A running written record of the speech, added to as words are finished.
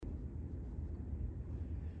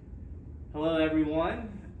Hello everyone,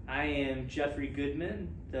 I am Jeffrey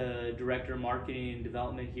Goodman, the Director of Marketing and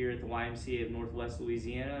Development here at the YMCA of Northwest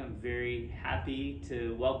Louisiana. I'm very happy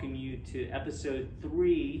to welcome you to episode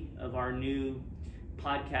 3 of our new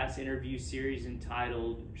podcast interview series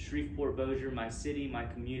entitled Shreveport-Bossier, My City, My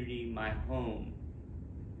Community, My Home.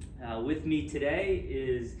 With me today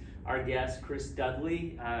is our guest, Chris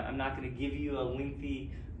Dudley. I'm not going to give you a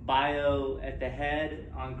lengthy bio at the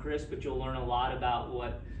head on Chris, but you'll learn a lot about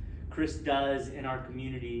what Chris does in our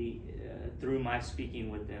community through my speaking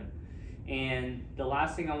with him. And the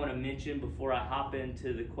last thing I want to mention before I hop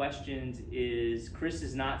into the questions is Chris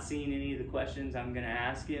has not seen any of the questions I'm going to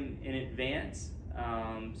ask him in advance.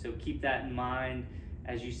 So keep that in mind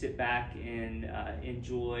as you sit back and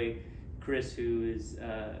enjoy Chris, who is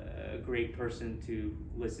a great person to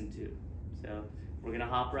listen to. So we're going to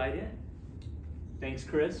hop right in. Thanks,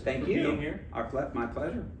 Chris. Thank for you. Being here. My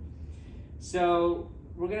pleasure. So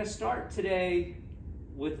we're going to start today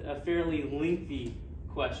with a fairly lengthy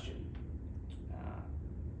question.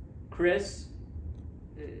 Chris,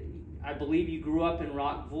 I believe you grew up in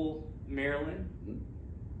Rockville, Maryland,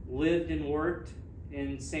 lived and worked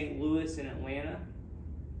in St. Louis and Atlanta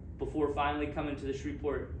before finally coming to the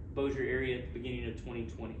Shreveport-Bossier area at the beginning of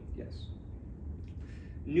 2020. Yes.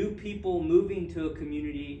 New people moving to a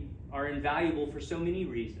community are invaluable for so many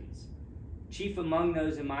reasons. Chief among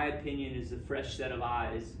those, in my opinion, is the fresh set of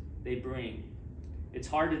eyes they bring. It's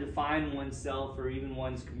hard to define oneself or even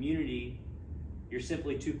one's community. You're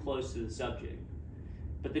simply too close to the subject.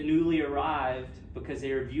 But the newly arrived, because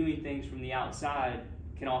they are viewing things from the outside,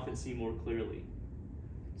 can often see more clearly.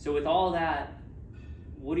 So with all that,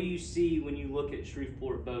 what do you see when you look at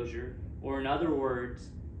Shreveport-Bossier? Or in other words,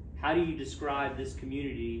 how do you describe this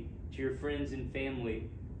community to your friends and family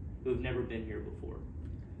who have never been here before?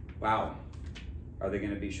 Wow. Are they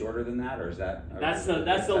going to be shorter than that, or is that? That's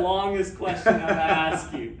the longest question I'm going to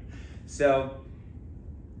ask you. So,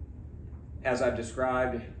 as I've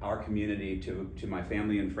described our community to my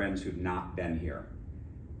family and friends who've not been here,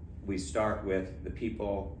 we start with the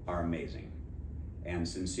people are amazing. And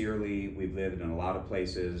sincerely, we've lived in a lot of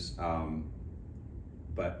places,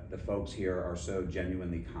 but the folks here are so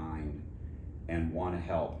genuinely kind and want to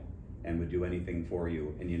help and would do anything for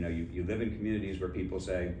you. And you live in communities where people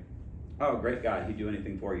say, oh, great guy, he'd do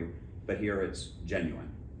anything for you. But here it's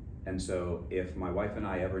genuine. And so if my wife and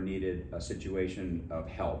I ever needed a situation of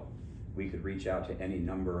help, we could reach out to any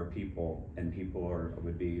number of people and people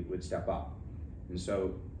would step up. And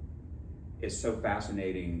so it's so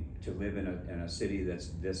fascinating to live in a city that's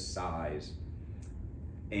this size.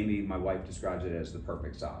 Amy, my wife, describes it as the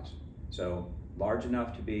perfect size. So large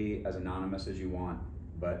enough to be as anonymous as you want,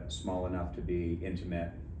 but small enough to be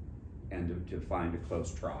intimate and to find a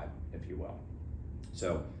close tribe, if you will.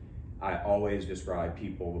 So I always describe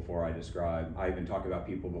people before I even talk about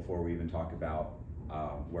people before we even talk about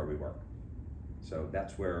where we work. So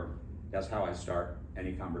that's how I start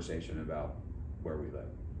any conversation about where we live.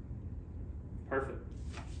 Perfect.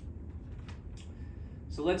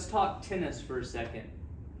 So let's talk tennis for a second.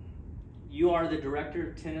 You are the director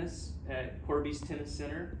of tennis at Querbes Tennis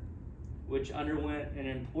Center, which underwent an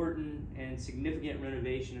important and significant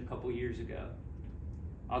renovation a couple years ago.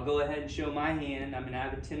 I'll go ahead and show my hand. I'm an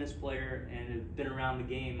avid tennis player and have been around the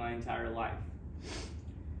game my entire life.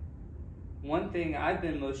 One thing I've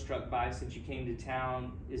been most struck by since you came to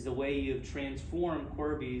town is the way you have transformed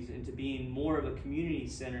Querbes into being more of a community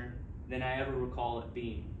center than I ever recall it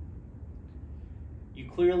being. You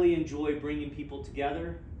clearly enjoy bringing people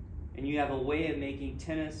together, and you have a way of making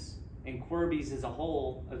tennis and Querbes as a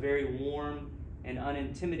whole a very warm and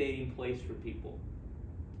unintimidating place for people.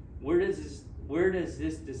 Where does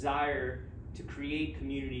this desire to create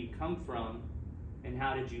community come from, and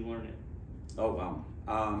how did you learn it? Oh,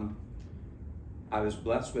 wow. I was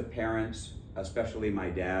blessed with parents, especially my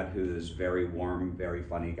dad, who is very warm, very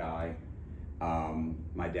funny guy.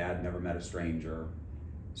 My dad never met a stranger.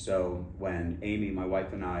 So when Amy, my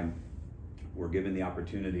wife, and I were given the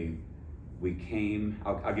opportunity, we came.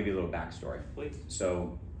 I'll give you a little backstory. Please.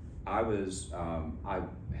 So I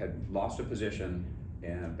had lost a position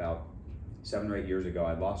in about 7 or 8 years ago.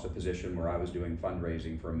 I lost a position where I was doing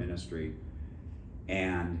fundraising for a ministry,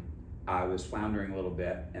 and I was floundering a little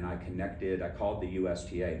bit, and I called the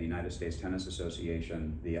USTA, the United States Tennis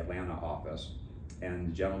Association, the Atlanta office, and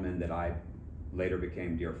the gentleman that I later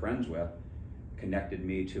became dear friends with connected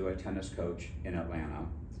me to a tennis coach in Atlanta.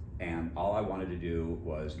 And all I wanted to do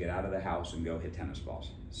was get out of the house and go hit tennis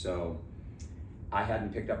balls. So I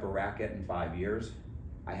hadn't picked up a racket in 5 years.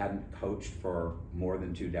 I hadn't coached for more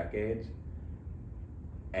than 2 decades.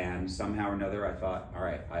 And somehow or another, I thought, all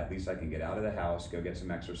right, at least I can get out of the house, go get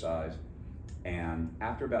some exercise. And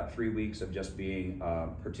after about 3 weeks of just being a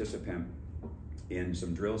participant in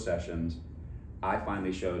some drill sessions, I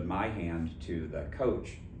finally showed my hand to the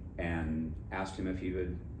coach and asked him if he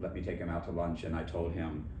would let me take him out to lunch. And I told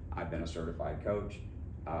him, I've been a certified coach.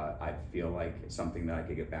 I feel like it's something that I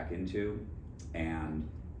could get back into. And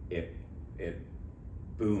it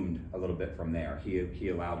boomed a little bit from there. He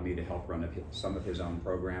allowed me to help run some of his own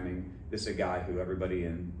programming. This is a guy who everybody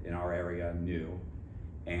in our area knew,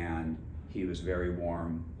 and he was very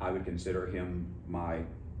warm. I would consider him my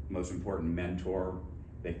most important mentor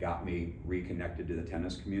that got me reconnected to the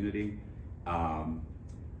tennis community.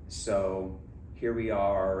 So here we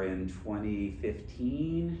are in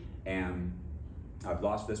 2015, and I've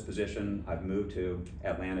lost this position. I've moved to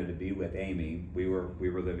Atlanta to be with Amy. We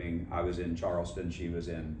were living, I was in Charleston, she was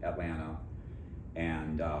in Atlanta.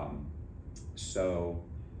 And so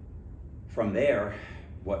from there,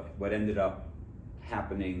 what ended up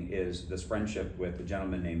happening is this friendship with a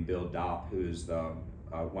gentleman named Bill Dopp, who's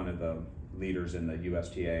one of the leaders in the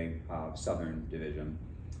USTA Southern Division.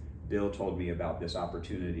 Bill told me about this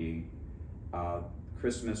opportunity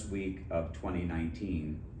Christmas week of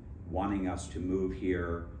 2019, wanting us to move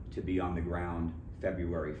here to be on the ground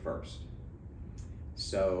February 1st.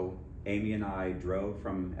 So Amy and I drove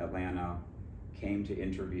from Atlanta, came to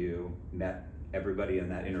interview, met everybody in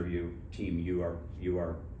that interview team you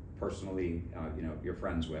are personally you're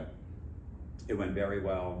friends with. It went very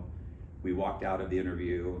well. We walked out of the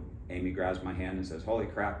interview. Amy grabs my hand and says, "Holy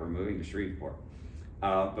crap, we're moving to Shreveport,"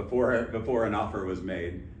 before an offer was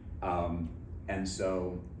made. And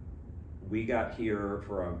so we got here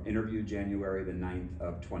for an interview January the 9th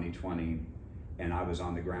of 2020, and I was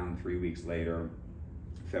on the ground 3 weeks later,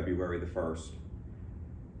 February the 1st.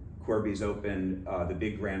 Querbes opened, the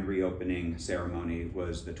big grand reopening ceremony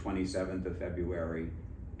was the 27th of February,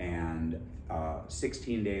 and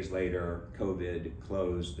 16 days later, COVID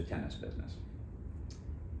closed the tennis business.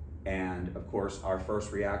 And of course, our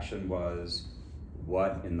first reaction was,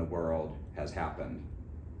 what in the world has happened?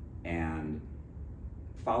 And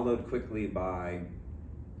followed quickly by,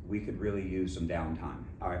 we could really use some downtime.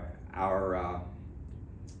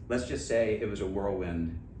 Let's just say it was a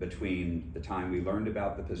whirlwind between the time we learned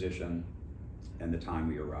about the position and the time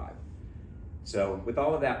we arrived. So with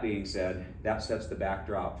all of that being said, that sets the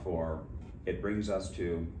backdrop for, it brings us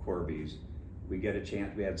to Querbes. We get a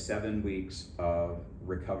chance, we had 7 weeks of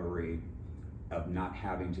recovery of not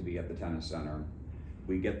having to be at the tennis center.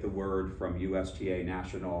 We get the word from USTA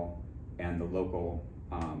National and the local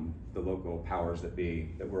powers that be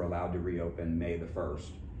that we're allowed to reopen May the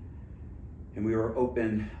 1st. And we were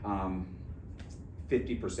open,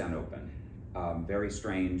 50% open. Very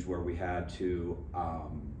strange, where we had to,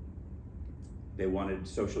 they wanted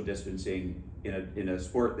social distancing in a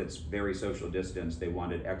sport that's very social distance. They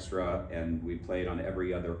wanted extra, and we played on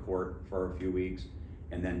every other court for a few weeks.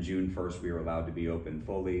 And then June 1st, we were allowed to be open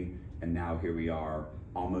fully. And now here we are,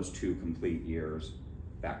 almost 2 complete years,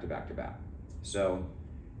 back to back to back. So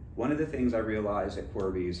one of the things I realized at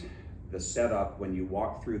Querbes, the setup when you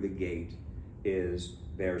walk through the gate is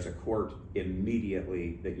there's a court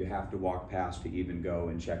immediately that you have to walk past to even go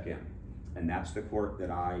and check in. And that's the court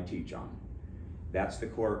that I teach on. That's the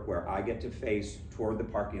court where I get to face toward the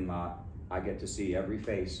parking lot. I get to see every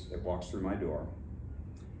face that walks through my door.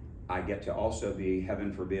 I get to also be,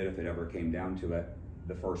 heaven forbid if it ever came down to it,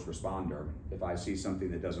 the first responder if I see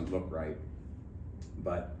something that doesn't look right.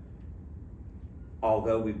 But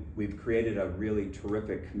although we've created a really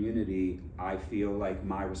terrific community, I feel like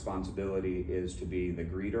my responsibility is to be the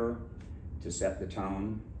greeter, to set the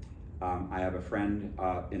tone. I have a friend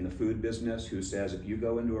in the food business who says, if you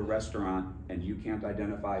go into a restaurant and you can't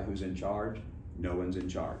identify who's in charge, no one's in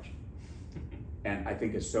charge. And I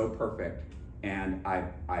think it's so perfect. And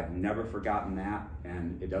I've never forgotten that.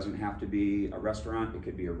 And it doesn't have to be a restaurant. It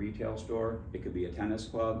could be a retail store. It could be a tennis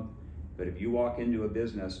club. But if you walk into a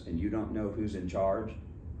business and you don't know who's in charge,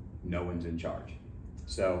 no one's in charge.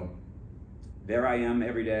 So there I am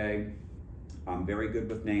every day. I'm very good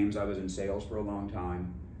with names. I was in sales for a long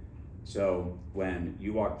time. So when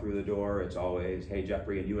you walk through the door, it's always, hey,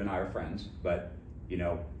 Jeffrey, and you and I are friends. But, you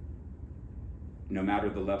know, no matter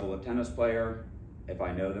the level of tennis player, if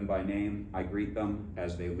I know them by name, I greet them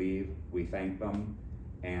as they leave. We thank them.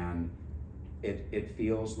 And it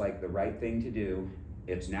feels like the right thing to do.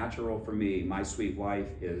 It's natural for me. My sweet wife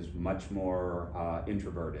is much more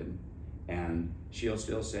introverted. And she'll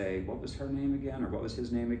still say, what was her name again? Or what was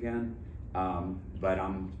his name again? But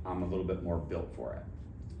I'm a little bit more built for it.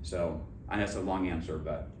 So, and that's a long answer,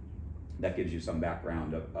 but that gives you some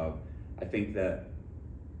background of I think that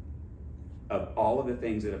of all of the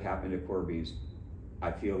things that have happened at Querbes,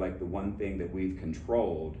 I feel like the one thing that we've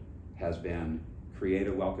controlled has been create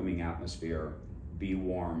a welcoming atmosphere, be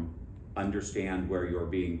warm, understand where you're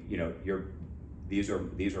being, these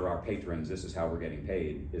are our patrons, this is how we're getting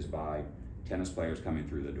paid, is by tennis players coming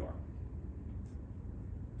through the door.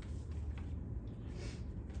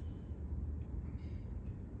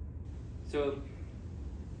 So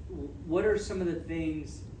what are some of the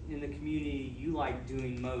things in the community you like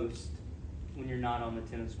doing most when you're not on the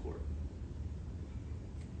tennis court?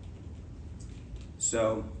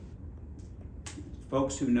 So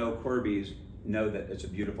folks who know Querbes know that it's a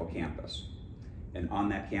beautiful campus. And on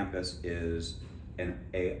that campus is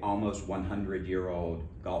a almost 100-year-old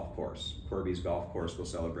golf course. Querbes Golf Course will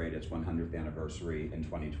celebrate its 100th anniversary in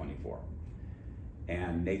 2024.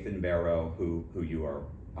 And Nathan Barrow, who you are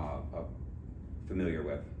familiar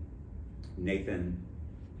with, Nathan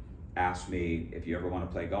asked me, if you ever want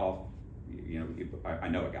to play golf, I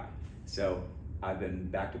know a guy. So I've been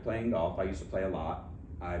back to playing golf. I used to play a lot.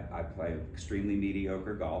 I play extremely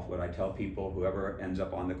mediocre golf. What I tell people, whoever ends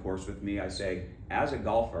up on the course with me, I say, as a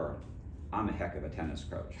golfer, I'm a heck of a tennis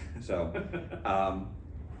coach. So,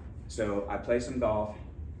 so I play some golf.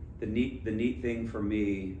 The neat thing for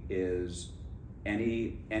me is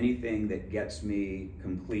anything that gets me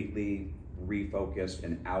completely refocused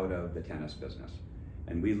and out of the tennis business.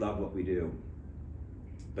 And we love what we do.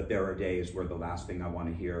 But there are days where the last thing I want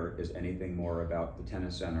to hear is anything more about the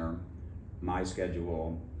tennis center, my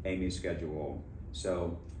schedule, Amy's schedule.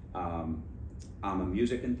 So I'm a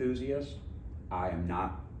music enthusiast. I am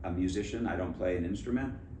not a musician. I don't play an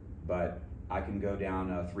instrument, but I can go down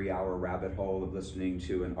a 3-hour rabbit hole of listening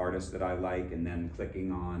to an artist that I like and then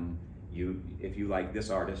clicking on if you like this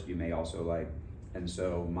artist, you may also like. And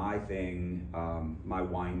so my thing, my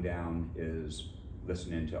wind down is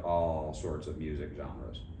listening to all sorts of music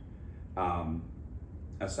genres.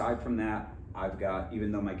 Aside from that, I've got,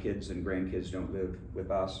 even though my kids and grandkids don't live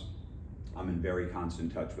with us, I'm in very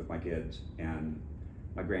constant touch with my kids, and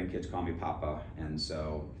my grandkids call me Papa, and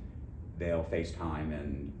so they'll FaceTime,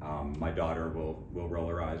 and my daughter will roll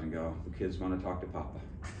her eyes and go, the kids want to talk to Papa.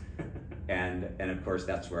 and of course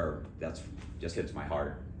that's just hits my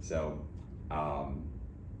heart. So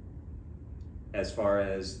as far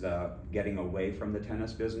as the getting away from the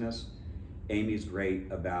tennis business, Amy's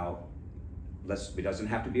great about, it doesn't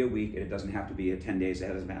have to be a week, it doesn't have to be 10 days,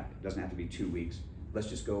 it doesn't have to be 2 weeks. Let's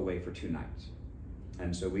just go away for 2 nights.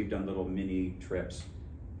 And so we've done little mini trips,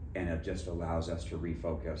 and it just allows us to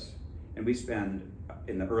refocus. And we spend,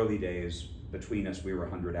 in the early days, between us, we were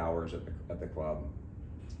 100 hours at the club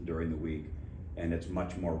during the week, and it's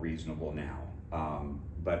much more reasonable now.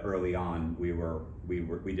 But early on,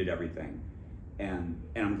 we did everything. And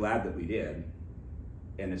I'm glad that we did.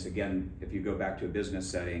 And it's, again, if you go back to a business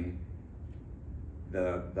setting,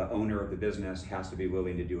 the owner of the business has to be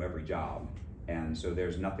willing to do every job. And so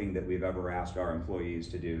there's nothing that we've ever asked our employees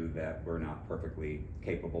to do that we're not perfectly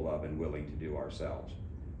capable of and willing to do ourselves.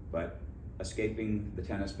 But escaping the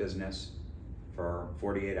tennis business for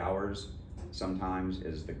 48 hours sometimes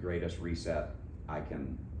is the greatest reset I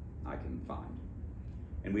can find.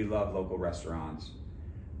 And we love local restaurants.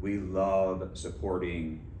 We love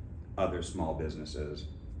supporting other small businesses.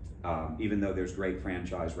 Even though there's great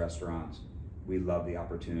franchise restaurants, we love the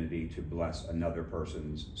opportunity to bless another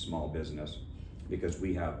person's small business because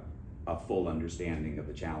we have a full understanding of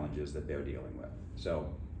the challenges that they're dealing with.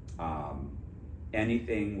 So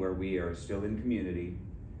anything where we are still in community,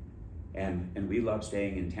 and we love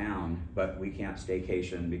staying in town, but we can't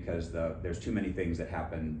staycation because there's too many things that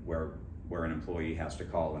happen where an employee has to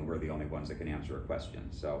call and we're the only ones that can answer a question.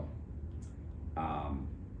 So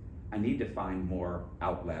I need to find more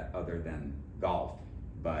outlet other than golf,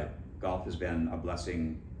 but golf has been a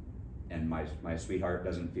blessing, and my sweetheart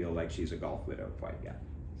doesn't feel like she's a golf widow quite yet.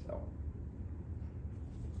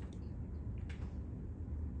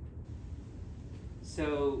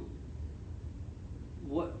 So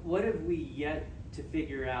what have we yet to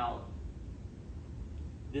figure out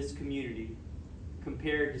this community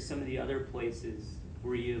compared to some of the other places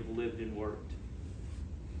where you have lived and worked?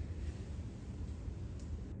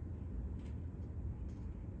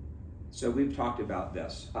 So we've talked about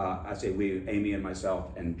this. I say we, Amy and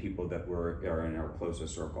myself and people that are in our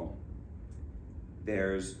closest circle.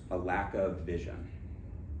 There's a lack of vision.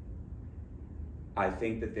 I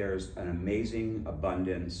think that there's an amazing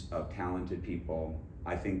abundance of talented people.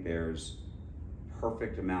 I think there's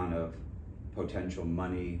perfect amount of potential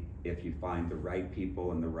money if you find the right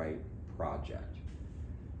people and the right project.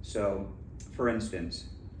 So, for instance,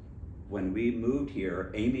 when we moved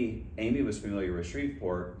here, Amy was familiar with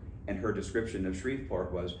Shreveport, And her description of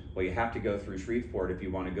Shreveport was, well, you have to go through Shreveport if you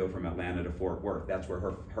want to go from Atlanta to Fort Worth. That's where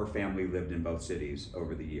her family lived in both cities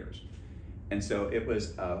over the years. And so it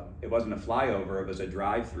wasn't a flyover, it was a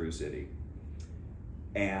drive-through city.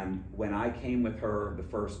 And when I came with her the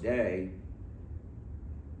first day,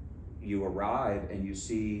 you arrive and you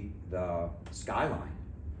see the skyline.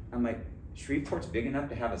 I'm like, Shreveport's big enough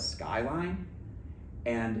to have a skyline?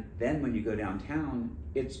 And then when you go downtown,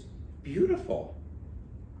 it's beautiful.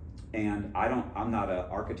 And I'm not an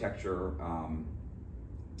architecture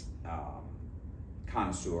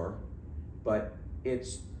connoisseur, but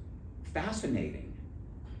it's fascinating.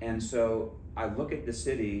 And so I look at the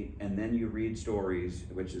city, and then you read stories,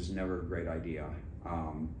 which is never a great idea.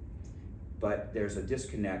 But there's a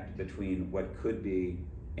disconnect between what could be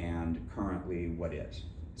and currently what is.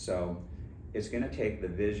 So it's going to take the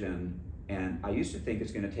vision, and I used to think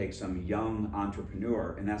it's going to take some young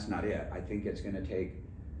entrepreneur, and that's not it. I think it's going to take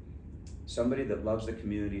somebody that loves the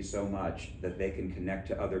community so much that they can connect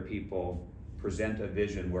to other people, present a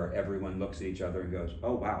vision where everyone looks at each other and goes,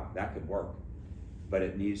 oh wow, that could work. But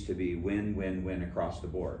it needs to be win, win, win across the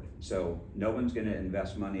board. So no one's going to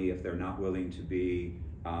invest money if they're not willing to be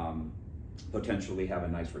potentially have a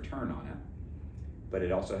nice return on it. But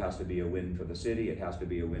it also has to be a win for the city, it has to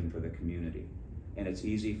be a win for the community. And it's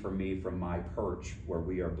easy for me from my perch, where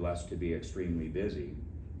we are blessed to be extremely busy,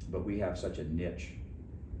 but we have such a niche.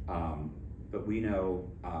 But we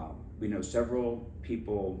know several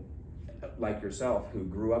people like yourself who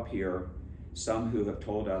grew up here, some who have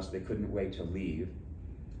told us they couldn't wait to leave,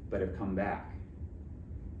 but have come back.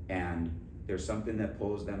 And there's something that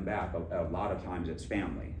pulls them back. A lot of times it's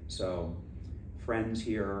family. So friends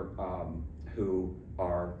here who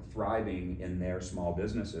are thriving in their small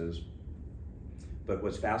businesses, but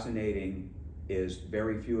what's fascinating is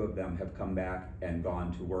very few of them have come back and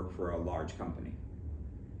gone to work for a large company.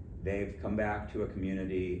 They've come back to a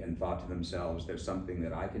community and thought to themselves, there's something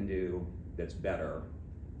that I can do that's better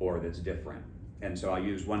or that's different. And so I'll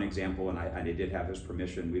use one example, and I did have his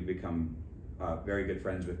permission. We've become very good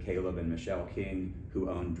friends with Caleb and Michelle King, who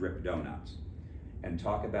own Drip Donuts, and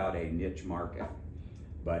talk about a niche market.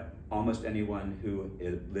 But almost anyone who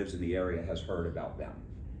lives in the area has heard about them.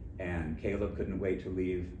 And Caleb couldn't wait to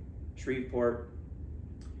leave Shreveport,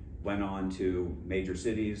 went on to major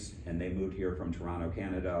cities, and they moved here from Toronto,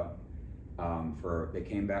 Canada. They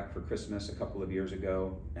came back for Christmas a couple of years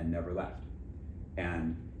ago and never left.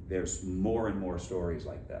 And there's more and more stories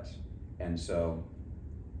like this. And so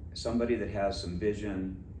somebody that has some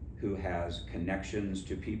vision, who has connections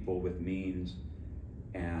to people with means,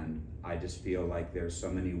 and I just feel like there's so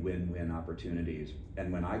many win-win opportunities.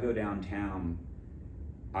 And when I go downtown,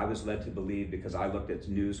 I was led to believe, because I looked at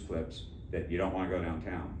news clips, that you don't want to go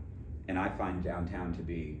downtown. And I find downtown to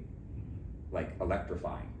be like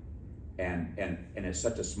electrifying. And it's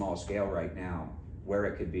such a small scale right now. Where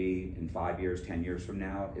it could be in 5 years, 10 years from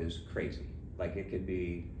now is crazy. Like, it could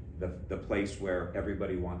be the place where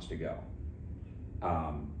everybody wants to go.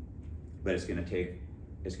 But it's going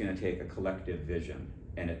to take a collective vision,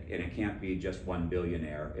 and it can't be just one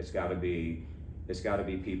billionaire. It's got to be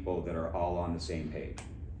people that are all on the same page,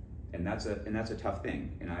 and that's a tough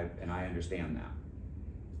thing, and I understand that.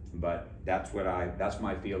 But that's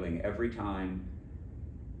my feeling every time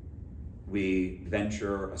we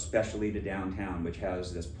venture, especially to downtown, which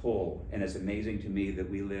has this pull. And it's amazing to me that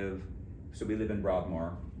we live in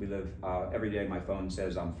Broadmoor. We live, every day my phone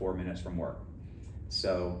says I'm 4 minutes from work.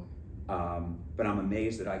 So, but I'm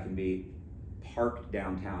amazed that I can be parked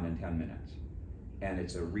downtown in 10 minutes. And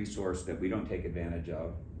it's a resource that we don't take advantage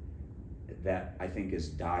of, that I think is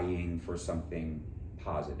dying for something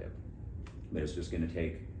positive. But it's just gonna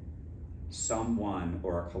take someone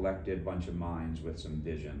or a collective bunch of minds with some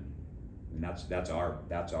vision. And that's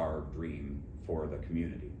our dream for the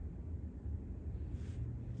community.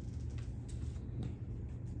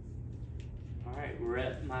 All right, we're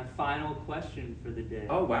at my final question for the day.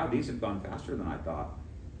 Oh wow, these have gone faster than I thought.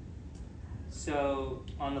 So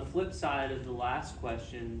on the flip side of the last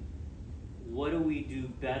question, what do we do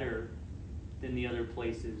better than the other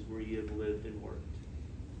places where you have lived and worked?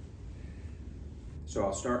 So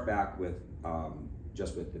I'll start back with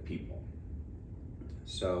just with the people.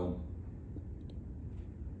 So,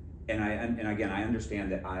 and again, I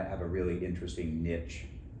understand that I have a really interesting niche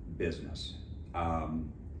business.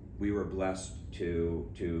 We were blessed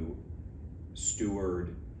to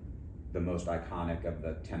steward the most iconic of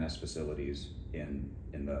the tennis facilities in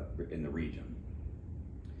the region.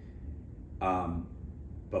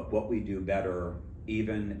 But what we do better,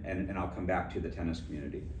 and I'll come back to the tennis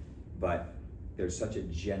community, but there's such a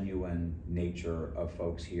genuine nature of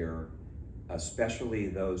folks here especially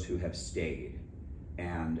those who have stayed.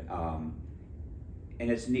 And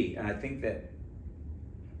it's neat. And I think that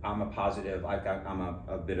I'm a positive, I'm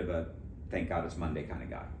a bit of a thank God it's Monday kind of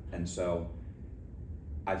guy. And so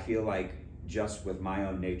I feel like just with my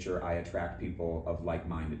own nature, I attract people of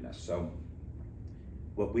like-mindedness. So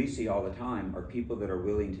what we see all the time are people that are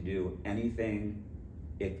willing to do anything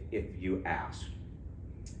if you ask.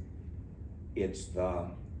 It's the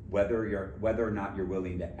whether or not you're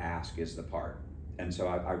willing to ask is the part. And so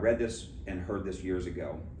I read this and heard this years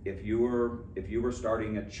ago. If you were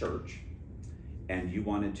starting a church and you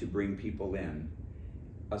wanted to bring people in,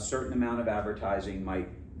 a certain amount of advertising might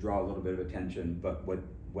draw a little bit of attention, but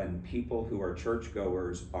when people who are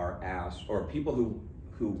churchgoers are asked, or people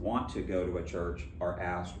who want to go to a church are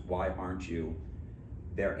asked, why aren't you?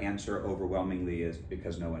 Their answer overwhelmingly is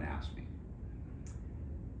because no one asked me.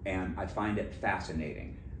 And I find it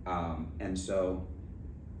fascinating. And so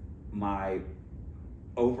my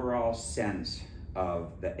overall sense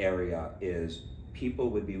of the area is people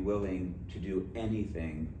would be willing to do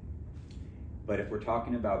anything. But if we're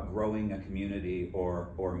talking about growing a community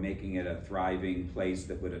or making it a thriving place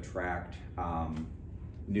that would attract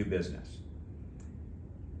new business,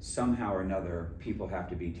 somehow or another, people have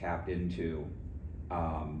to be tapped into.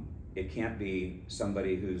 It can't be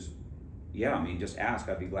somebody who's, just ask,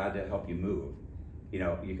 I'd be glad to help you move.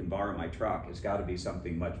 You can borrow my truck. It's got to be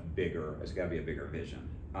something much bigger. It's got to be a bigger vision.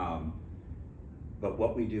 But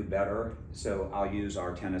what we do better, so I'll use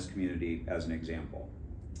our tennis community as an example.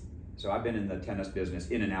 So I've been in the tennis business,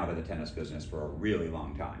 in and out of the tennis business for a really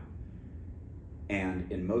long time.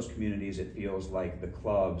 And in most communities, it feels like the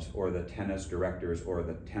clubs or the tennis directors or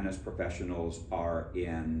the tennis professionals are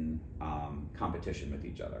in competition with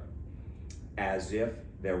each other, as if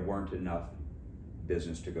there weren't enough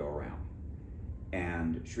business to go around.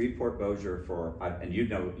 And Shreveport-Bossier and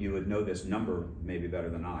you would know this number maybe better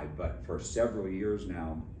than I, but for several years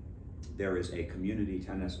now, there is a community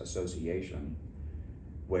tennis association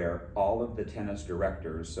where all of the tennis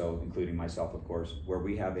directors, so including myself, of course, where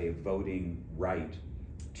we have a voting right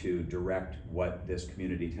to direct what this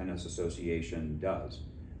community tennis association does.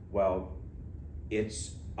 Well,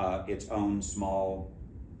 it's its own small,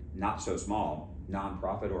 not so small,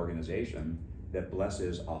 nonprofit organization that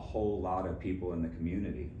blesses a whole lot of people in the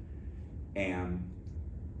community. And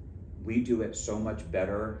we do it so much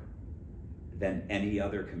better than any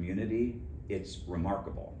other community, it's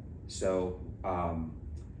remarkable. So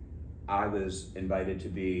I was invited to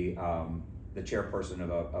be the chairperson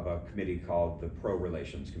of a committee called the Pro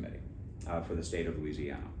Relations Committee for the state of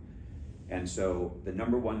Louisiana. And so the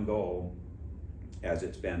number one goal, as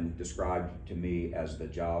it's been described to me as the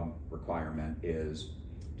job requirement, is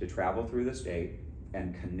to travel through the state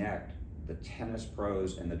and connect the tennis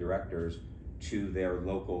pros and the directors to their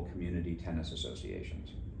local community tennis associations.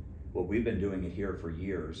 Well, we've been doing it here for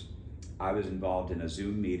years. I was involved in a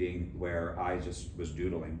Zoom meeting where I just was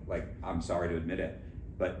doodling, like, I'm sorry to admit it,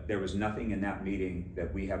 but there was nothing in that meeting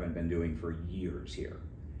that we haven't been doing for years here.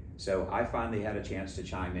 So I finally had a chance to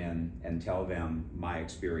chime in and tell them my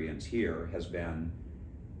experience here has been,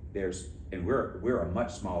 we're a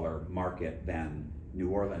much smaller market than New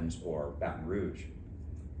Orleans or Baton Rouge.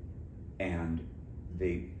 And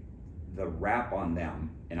the rap on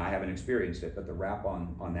them, and I haven't experienced it, but the rap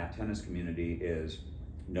on that tennis community is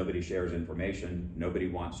nobody shares information, nobody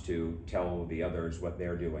wants to tell the others what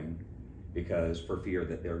they're doing because for fear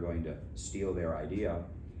that they're going to steal their idea.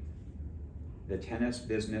 The tennis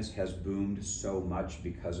business has boomed so much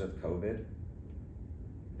because of COVID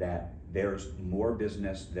that there's more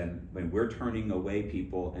business than when we're turning away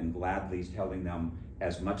people and gladly telling them,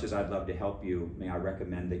 as much as I'd love to help you, may I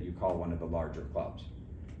recommend that you call one of the larger clubs.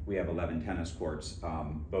 We have 11 tennis courts.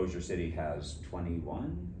 Bossier City has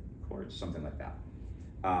 21 courts, something like that.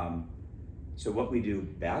 So what we do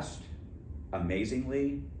best,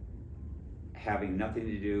 amazingly, having nothing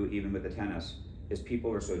to do even with the tennis, is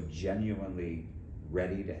people are so genuinely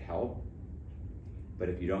ready to help, but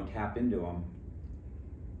if you don't tap into them.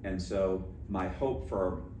 And so my hope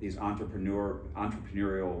for these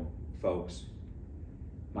entrepreneurial folks,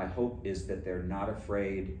 my hope is that they're not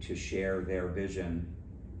afraid to share their vision,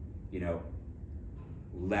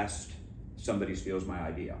 lest somebody steals my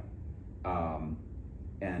idea.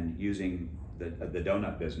 And using the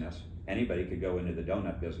donut business, anybody could go into the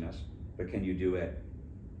donut business, but can you do it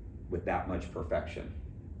with that much perfection?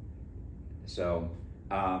 So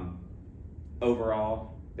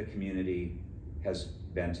overall, the community has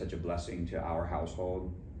been such a blessing to our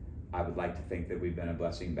household. I would like to think that we've been a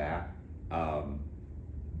blessing back,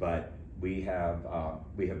 but we have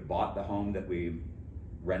bought the home that we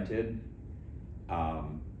rented.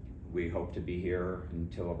 We hope to be here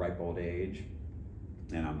until a ripe old age,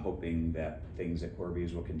 and I'm hoping that things at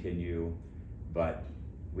Querbes will continue, but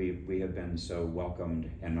we have been so welcomed,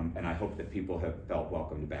 and I hope that people have felt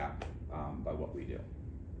welcomed back by what we do.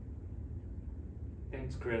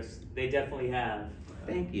 Thanks, Chris. They definitely have.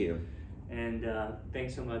 Thank you. And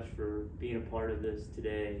thanks so much for being a part of this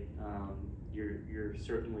today. You're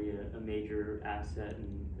certainly a major asset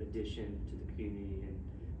and addition to the community, and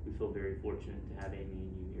we feel very fortunate to have Amy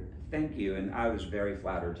and you here. Thank you, and I was very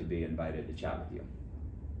flattered to be invited to chat with you.